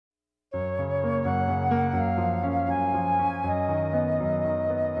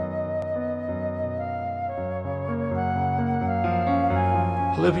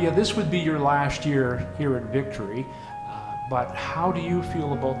Olivia, this would be your last year here at Victory, but how do you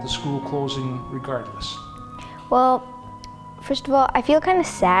feel about the school closing regardless? Well, first of all, I feel kind of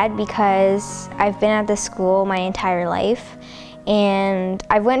sad because I've been at this school my entire life, and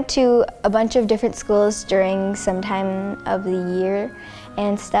I went to a bunch of different schools during some time of the year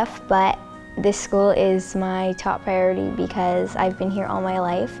and stuff, but this school is my top priority because I've been here all my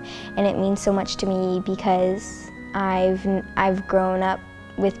life, and it means so much to me because I've grown up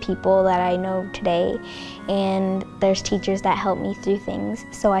with people that I know today, and there's teachers that help me through things.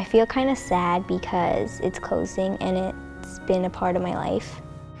 So I feel kind of sad because it's closing and it's been a part of my life.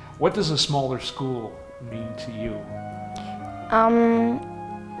 What does a smaller school mean to you?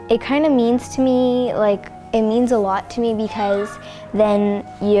 It kind of means to me, like, it means a lot to me because then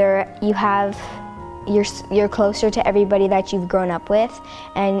you're closer to everybody that you've grown up with,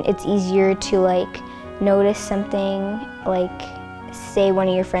 and it's easier to like notice something, like say one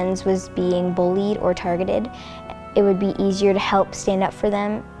of your friends was being bullied or targeted. It would be easier to help stand up for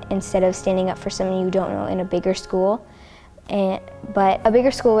them instead of standing up for someone you don't know in a bigger school. But a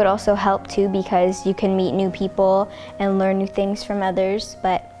bigger school would also help too because you can meet new people and learn new things from others.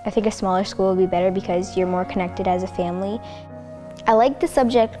 But I think a smaller school would be better because you're more connected as a family. I like the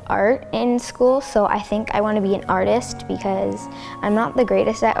subject art in school, so I think I want to be an artist because I'm not the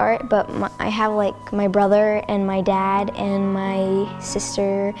greatest at art, but I have like my brother and my dad and my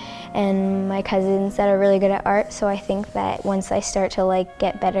sister and my cousins that are really good at art, so I think that once I start to like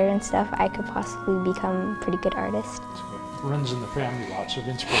get better and stuff, I could possibly become a pretty good artist. So it runs in the family, lots of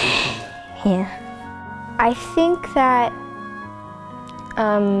inspiration there. Yeah. I think that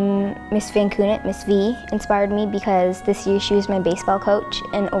Miss Van Coonet, Miss V, inspired me because this year she was my baseball coach,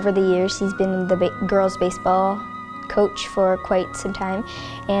 and over the years she's been the girls' baseball coach for quite some time,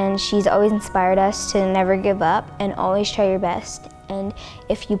 and she's always inspired us to never give up and always try your best, and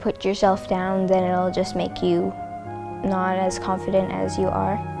if you put yourself down, then it'll just make you not as confident as you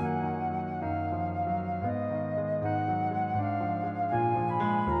are.